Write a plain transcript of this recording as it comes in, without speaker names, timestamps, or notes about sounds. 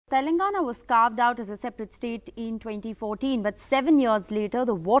Telangana was carved out as a separate state in 2014, but 7 years later,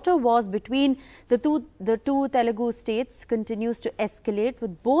 the water wars between the two Telugu states continues to escalate,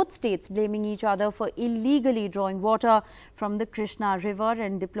 with both states blaming each other for illegally drawing water from the Krishna river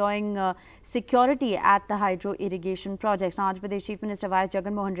and deploying security at the hydro irrigation projects. Now, Andhra Pradesh Chief Minister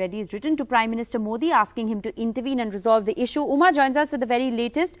Jagan Mohan Reddy has written to Prime Minister Modi asking him to intervene and resolve the issue. Uma joins us with the very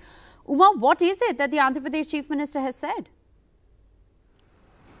latest. Uma, what is it that the Andhra Pradesh Chief Minister has said?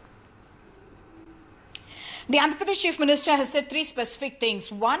 The Andhra Pradesh Chief Minister has said three specific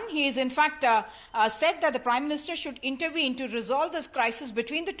things. One, he has in fact said that the Prime Minister should intervene to resolve this crisis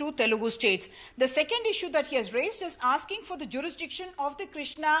between the two Telugu states. The second issue that he has raised is asking for the jurisdiction of the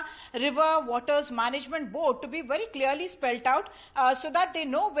Krishna River Waters Management Board to be very clearly spelled out so that they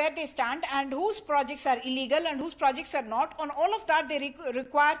know where they stand and whose projects are illegal and whose projects are not. On all of that, they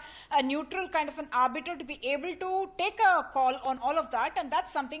require a neutral kind of an arbiter to be able to take a call on all of that, and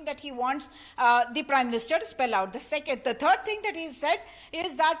that's something that he wants the Prime Minister to spell out. The third thing that he said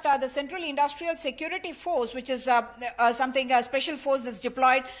is that the Central Industrial Security Force, which is a special force that's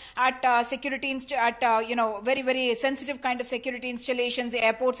deployed at very, very sensitive kind of security installations,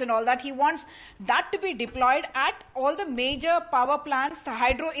 airports and all that, he wants that to be deployed at all the major power plants, the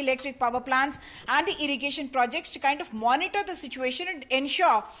hydroelectric power plants and the irrigation projects to kind of monitor the situation and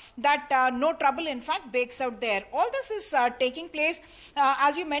ensure that no trouble in fact bakes out there. All this is taking place,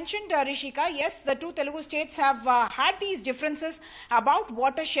 as you mentioned, Rishika. Yes, the two Telugu states have had these differences about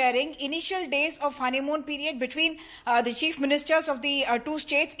water sharing. Initial days of honeymoon period between the chief ministers of the two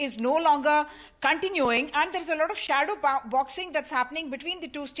states is no longer continuing, and there's a lot of shadow boxing that's happening between the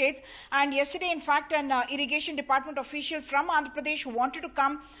two states. And yesterday, in fact, an irrigation department official from Andhra Pradesh who wanted to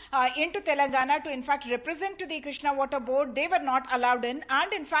come into Telangana to in fact represent to the Krishna Water Board, they were not allowed in.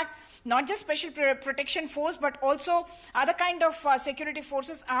 And in fact, not just special protection force but also other kind of security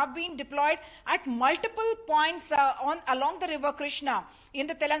forces are being deployed at multiple points along the river Krishna. On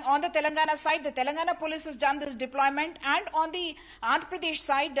the Telangana side, the Telangana police has done this deployment, and on the Andhra Pradesh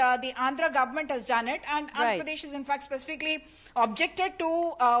side, the Andhra government has done it, and Andhra Pradesh is in fact specifically objected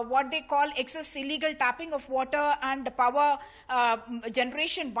to what they call excess illegal tapping of water and power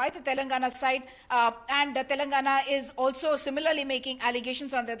generation by the Telangana side, and Telangana is also similarly making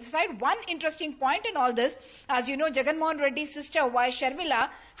allegations on the other side. One interesting point in all this, as you know, Jagan Mohan Reddy's sister, Y. Sharmila,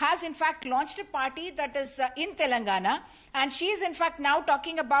 has in fact launched a party that is in Telangana, and she is in fact now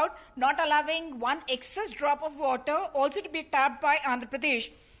talking about not allowing one excess drop of water also to be tapped by Andhra Pradesh.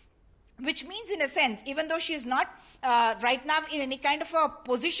 Which means, in a sense, even though she is not right now in any kind of a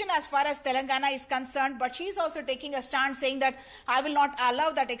position as far as Telangana is concerned, but she is also taking a stand saying that I will not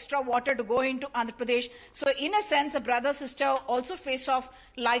allow that extra water to go into Andhra Pradesh. So, in a sense, a brother-sister also face off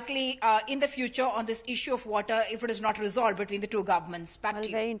likely in the future on this issue of water if it is not resolved between the two governments. Back to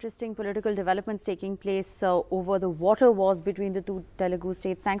you. Very interesting political developments taking place over the water wars between the two Telugu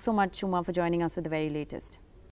states. Thanks so much, Uma, for joining us with the very latest.